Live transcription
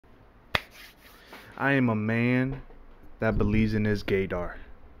I am a man that believes in his gaydar.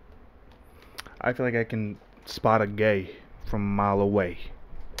 I feel like I can spot a gay from a mile away.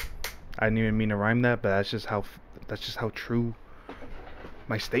 I didn't even mean to rhyme that, but that's just how true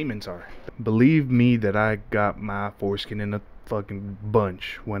my statements are. Believe me that I got my foreskin in a fucking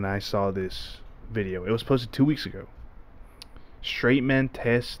bunch when I saw this video. It was posted 2 weeks ago. Straight men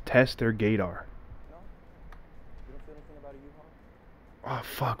test their gaydar. Oh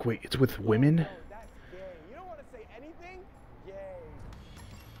fuck, wait, it's with women?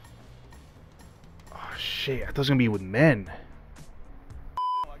 Oh shit, I thought it was gonna be with men.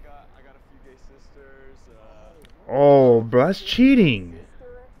 I got a few gay sisters. Oh, bro, that's cheating.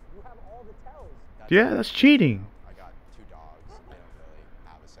 Yeah, that's cheating. I got 2 dogs. I don't really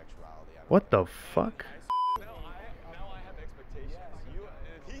have a sexuality. What the fuck? Now I have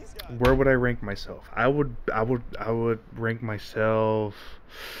expectations. Where would I rank myself? I would rank myself.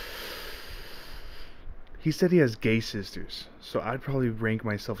 He said he has gay sisters, so I'd probably rank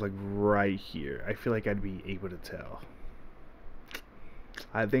myself like right here. I feel like I'd be able to tell.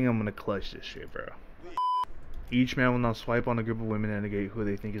 I think I'm gonna clutch this shit, bro. Each man will now swipe on a group of women and indicate who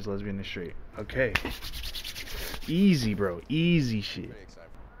they think is lesbian and straight. Okay. Easy, bro. Easy shit.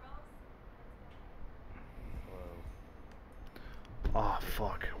 Oh,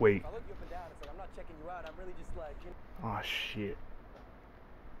 fuck. Wait. Oh, shit.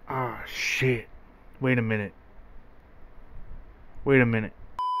 Oh, shit. Wait a minute. Wait a minute.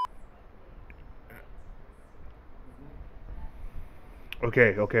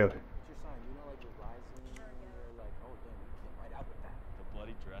 Okay. The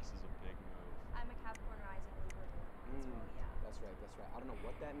bloody dress is a big move. I'm a Capricorn rising Libra moon. That's right. I don't know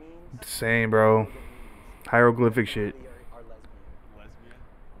what that means. Same, bro. Hieroglyphic shit. Lesbian?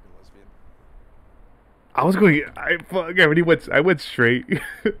 I was going. I went straight.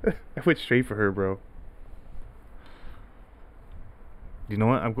 I went straight for her, bro. You know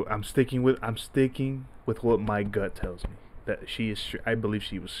what? I'm sticking with what my gut tells me, that she is straight. I believe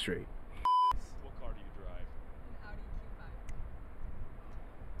she was straight. What car do you drive? An Audi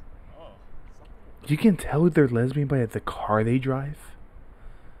Q5. Oh. You can tell they're lesbian by the car they drive.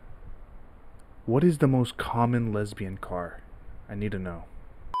 What is the most common lesbian car? I need to know.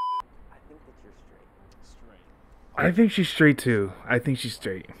 I think that you're straight. I think she's straight too. I think she's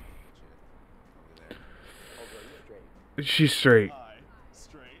straight. She's straight. Hi.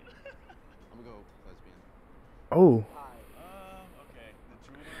 Straight. I'm gonna go lesbian. Oh. Okay. The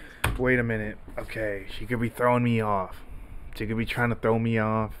jewelry is... Wait a minute. Okay, she could be throwing me off. She could be trying to throw me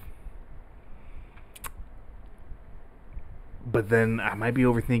off. But then I might be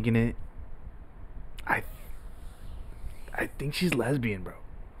overthinking it. I think she's lesbian, bro.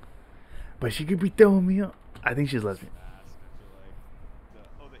 But she could be throwing me off. I think she's lesbian.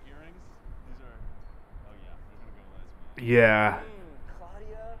 The earrings? These are... Oh yeah, they're gonna go lesbian. Yeah.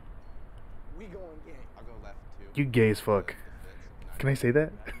 Claudia, we going gay. I'll go left too. You gay as fuck. Can I say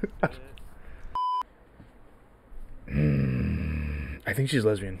that? I think she's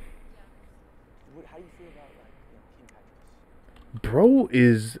lesbian. How do you feel about King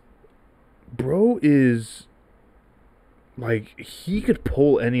Patrick's? Bro is like, he could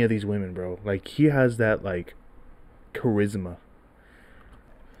pull any of these women, bro. Like, he has that like charisma.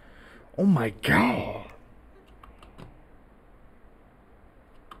 Oh my god.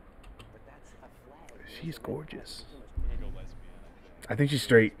 She's gorgeous. I think she's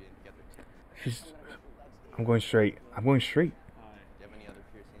straight. I'm going straight.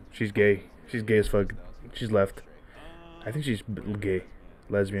 She's gay. She's gay as fuck. She's left. I think she's gay.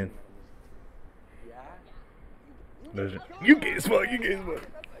 Lesbian. You gay as fuck.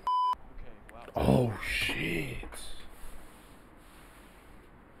 Oh shit.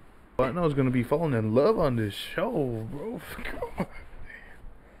 I know I was gonna be falling in love on this show, bro. God.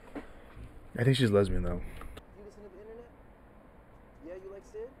 I think she's lesbian though. You listen to the internet? Yeah, you like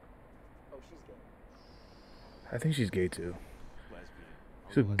Sid? Oh, she's gay. I think she's gay too. Lesbian.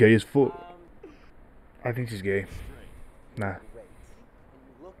 She's gay as fuck. I think she's gay. Nah.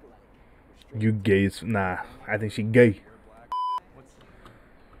 You gay as... Nah. I think she gay.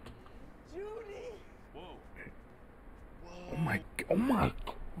 Judy! Whoa. Oh my...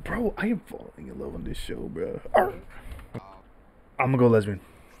 Bro, I am falling in love on this show, bro. I'm gonna go lesbian.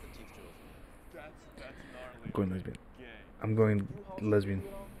 I'm going lesbian. I'm going lesbian.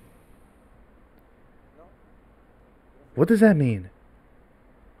 What does that mean?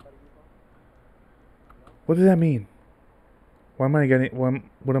 What does that mean? Why am I getting?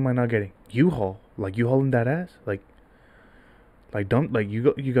 What am I not getting? U-Haul, like you hauling that ass, like dump, like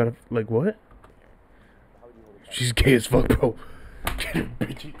you gotta, like what? She's gay as fuck, bro. Get her,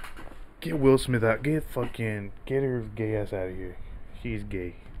 bitchy. Get Will Smith out. Get her gay ass out of here. She's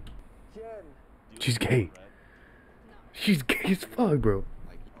gay. She's gay. She's gay as fuck, bro.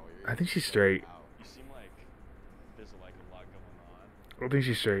 I think she's straight. You seem like there's like a lot going on. I think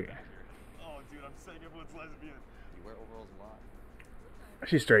she's straight. Oh, dude, I'm saying everyone's lesbian. You wear overalls a lot.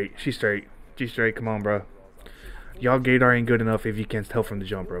 She's straight. She's straight. She's straight. Come on, bro. Y'all Gaydar ain't good enough if you can't tell from the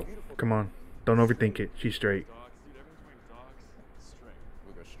jump, bro. Come on. Don't overthink it. She's straight. Dogs, dude, everyone's wearing dogs. Straight.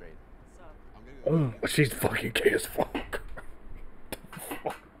 We'll go straight. I'm gonna go. Oh, she's fucking gay as fuck.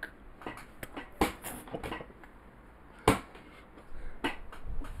 Fuck.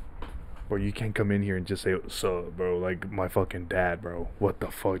 Bro, you can't come in here and just say what's up, bro. Like my fucking dad, bro. What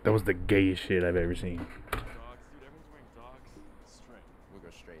the fuck? That was the gayest shit I've ever seen. Dogs, dude, everyone's wearing dogs. Straight. We'll go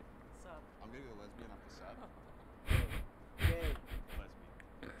straight. I'm gonna go lesbian off the set. Lesbian.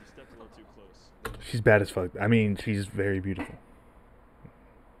 You stepped a little too close. She's bad as fuck. I mean, she's very beautiful.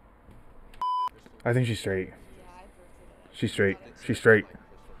 I think she's straight. She's straight. She's straight.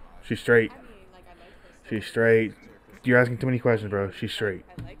 She's straight. She's straight. You're asking too many questions, bro. She's straight.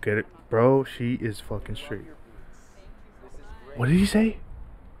 Get it? Bro, she is fucking straight. What did he say?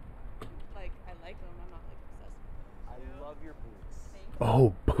 Like, I like them. I'm not like obsessed with them. I love your boots.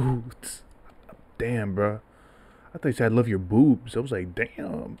 Oh, boots. Damn, bro. I thought you said I love your boobs. I was like,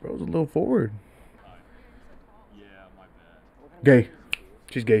 damn, bro. I was a little forward. Yeah, my bad. Gay.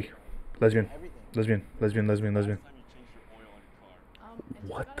 She's gay. Lesbian. Lesbian. Lesbian. Lesbian. Lesbian. Last time you changed your oil on your car.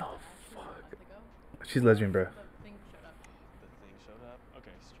 What the fuck? She's lesbian, bro. The thing showed up. The thing showed up.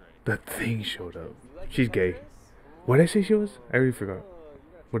 Okay, straight. The thing showed up. She's gay. What did I say she was? I already forgot.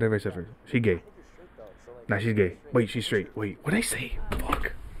 Whatever I said for her. She gay. Nah, she's gay. Wait, she's straight. Wait, what did I say?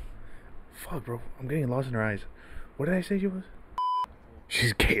 Fuck. Fuck, bro. I'm getting lost in her eyes. What did I say she was?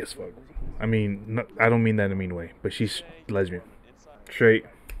 She's gay as fuck. I mean, no, I don't mean that in a mean way, but she's lesbian. Straight.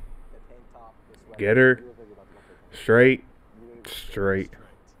 Get her. Straight. Straight.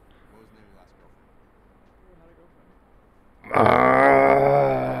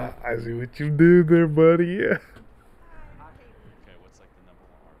 Ah, I see what you did there, buddy. Yeah. Okay, what's like the #1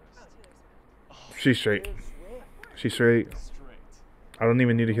 artist? She's straight. She's straight. Straight. I don't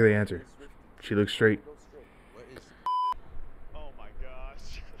even need to hear the answer. She looks straight. Oh my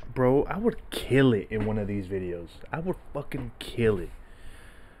gosh. Bro, I would kill it in one of these videos. I would fucking kill it.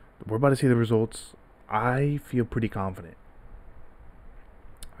 We're about to see the results. I feel pretty confident.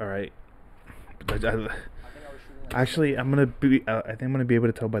 Alright. Actually, I think I'm gonna be able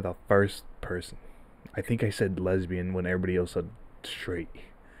to tell by the first person. I think I said lesbian when everybody else said straight.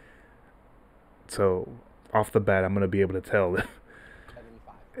 So, off the bat, I'm gonna be able to tell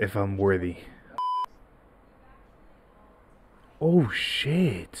if I'm worthy. Oh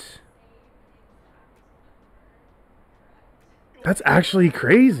shit! That's actually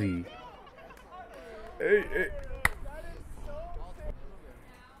crazy. Hey.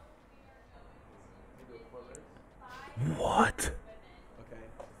 What?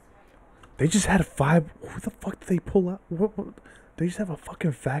 They just had 5. Who the fuck did they pull out? What? They just have a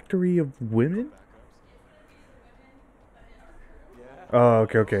fucking factory of women? Oh,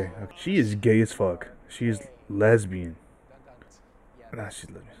 okay. She is gay as fuck. She is lesbian. Nah,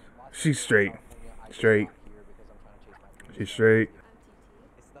 she's lesbian. She's straight. Straight. She's straight.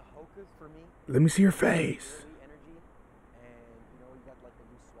 Let me see her face.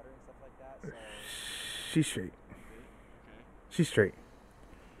 She's straight. She's straight.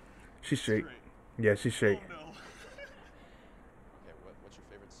 She's straight. Yeah, she's straight. Oh, no. Okay, what's your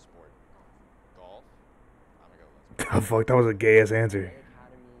favorite sport? Golf? I'm gonna go Oh fuck, that was a gay ass answer.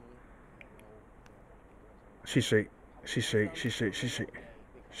 She's straight. She's straight. She's straight. She's straight.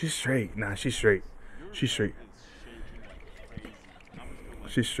 She's straight. Nah, she's straight. She's straight.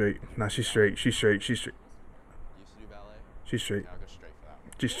 She's straight. Nah, she's straight. She's straight. She's straight. Used to do ballet? She's straight. I'll go straight for that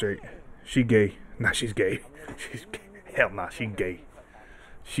one. She's straight. She gay. Nah, she's gay. She's gay. Hell nah, she gay.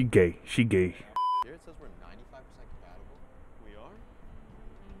 She gay. She gay. Here it says we're 95% compatible. We are?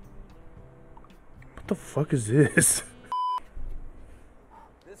 What the fuck is this?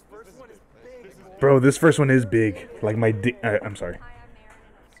 This first one is big. Bro, this first one is big. Like my dick. I'm sorry. Hi, I'm Aaron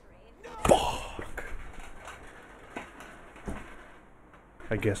and I'm straight. Fuck.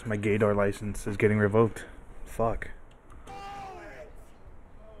 I guess my Gaydar license is getting revoked. Fuck.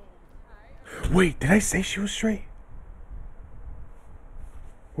 Wait, did I say she was straight?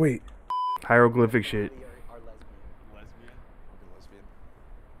 Wait. Hieroglyphic shit. Lesbian? Lesbian?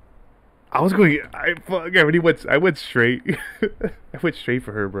 I was going. I went straight. I went straight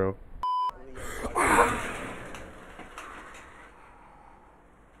for her, bro.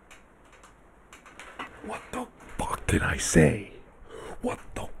 What the fuck did I say? What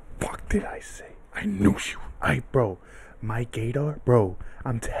the fuck did I say? I knew she. Bro, my Gaydar, bro.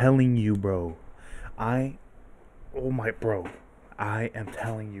 I'm telling you, bro. Oh my, bro. I am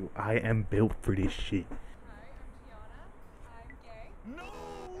telling you, I am built for this shit. Hi, I'm Tiana. I'm gay. No!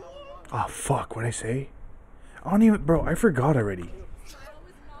 Oh fuck, what'd I say? I don't even, bro. I forgot already. Smile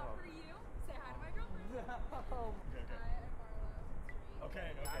was not for you. Say hi to my girlfriend. Okay,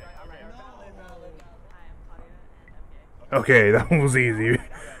 okay. Hi, I'm Marla. Okay, Valid. Hi, I'm Claudia, and I'm gay. Okay, that one was easy. Let's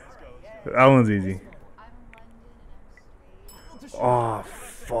go. That one's easy. I'm London, and I'm straight. Oh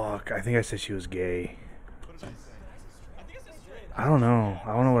fuck, I think I said she was gay. What did I say? I think I said straight. I don't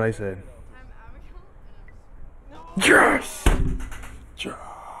know what I said. I'm Abigail, and I'm Yes! Yes!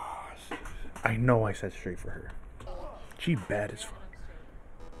 I know I said straight for her. She bad as fuck.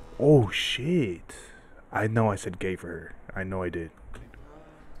 Oh shit. I know I said gay for her. I know I did.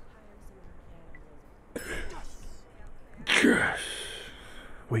 Yes!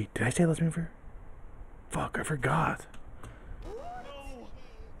 Wait, did I say lesbian for her? Fuck, I forgot.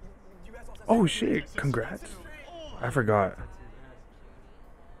 Oh shit, congrats. I forgot.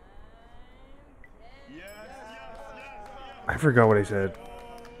 I forgot what I said.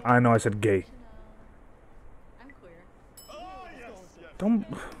 I know I said gay. I'm queer. Oh, yes. Don't.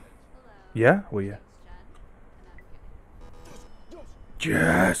 Hello. Yeah? Well, yeah. Jen, and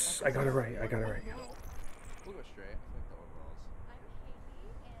I'm gay. Yes! I got it right. We'll go straight. I feel like the overalls. I'm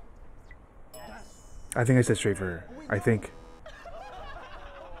Katie, and I'm straight. I think I said straight for her. I think. It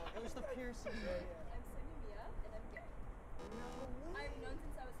was the piercing. I'm Sonia, and I'm gay. I've known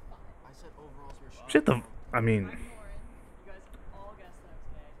since I was 5. I said overalls were straight. Shit the. I mean. I'm Lauren. You guys all guessed that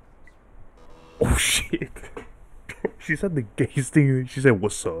I was gay. Oh shit. She said the gayest thing. She said,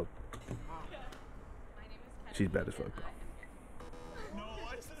 "What's up?" My name is She's bad as fuck. and I am gay. No,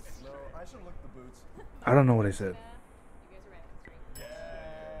 I said straight. No, I should look the boots. I don't know what I said. You guys are right. I'm straight.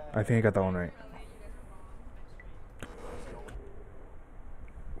 Yeah. I think I got that one right. You guys are wrong. I'm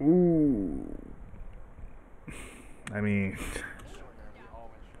straight. Ooh. I mean.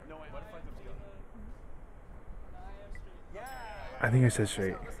 No, wait. What if I did Yeah. I think I said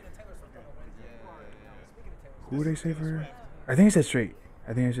straight. Who would I say for her? I think I said straight.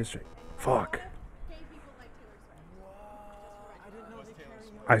 Fuck. Gay people like Taylor Swift. I didn't know they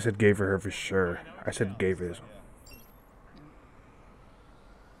carry more. I said gay for her for sure. I said gay for this one.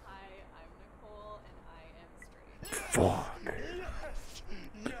 Hi, I'm Nicole, and I am straight. Fuck.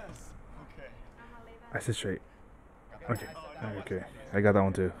 Yes. Okay. I'm Aleva. I said straight. Okay. Okay. I got that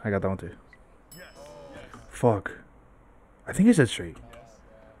one too. Yes. Fuck. I think I said straight. I'm Bella,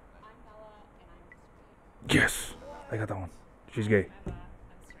 and I'm straight. Yes. I got that one. She's gay. Emma,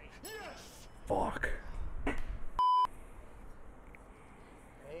 I'm straight. Fuck.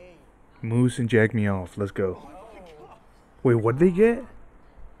 Moose and Jack me off. Let's go. Wait, what did they get?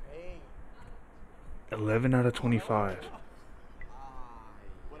 11 out of 25.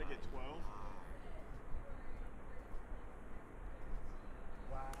 What did I get? 12.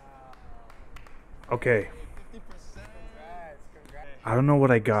 Okay. 50%. Congrats. I don't know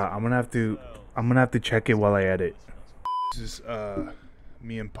what I got. I'm gonna have to check it while I edit. This is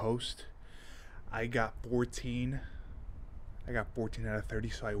me in post. I got 14 out of 30,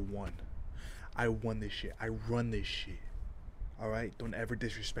 so I won. I won this shit. I run this shit. Alright? Don't ever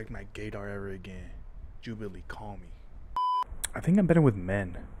disrespect my Gaydar ever again. Jubilee, call me. I think I'm better with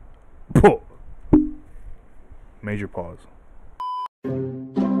men. Major pause.